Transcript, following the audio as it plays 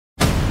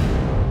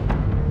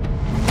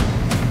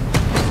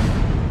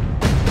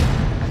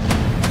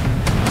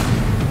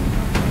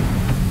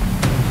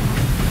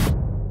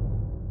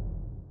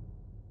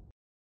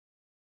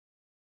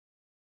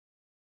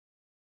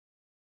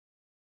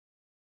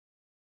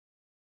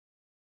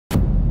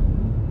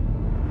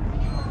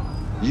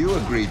You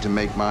agreed to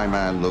make my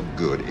man look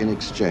good in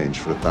exchange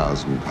for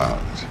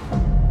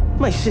 £1,000.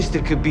 My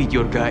sister could beat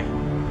your guy.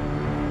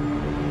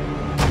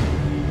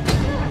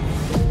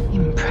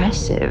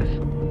 Impressive.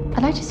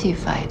 I'd like to see you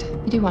fight.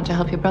 You do want to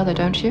help your brother,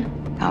 don't you?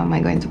 How am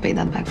I going to pay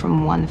that back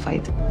from one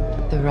fight?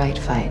 The right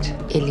fight.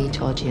 Elite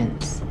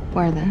audience.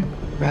 Where then?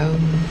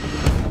 Rome.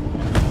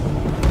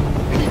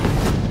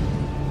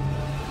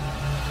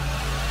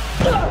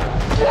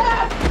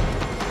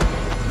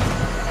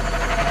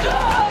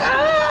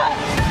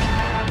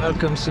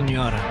 Welcome,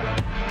 Senora.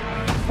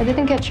 I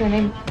didn't get your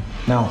name.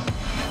 No,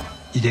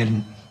 you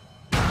didn't.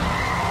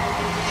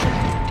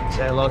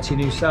 Say hello to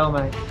your new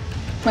cellmate.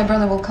 My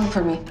brother will come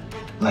for me.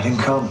 Let him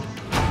come.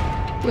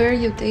 Where are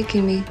you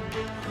taking me?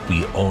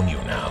 We own you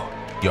now.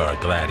 You're a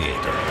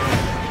gladiator.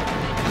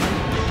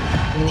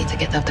 We need to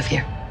get out of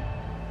here.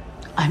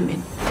 I'm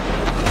in.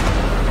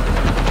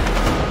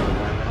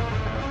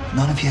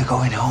 None of you are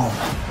going home.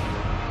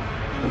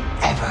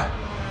 Ever.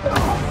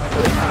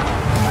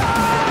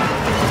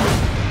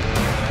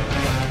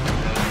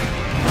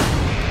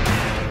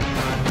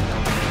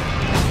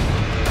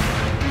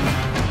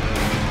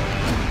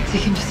 So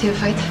you came to see a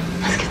fight?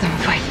 Let's get them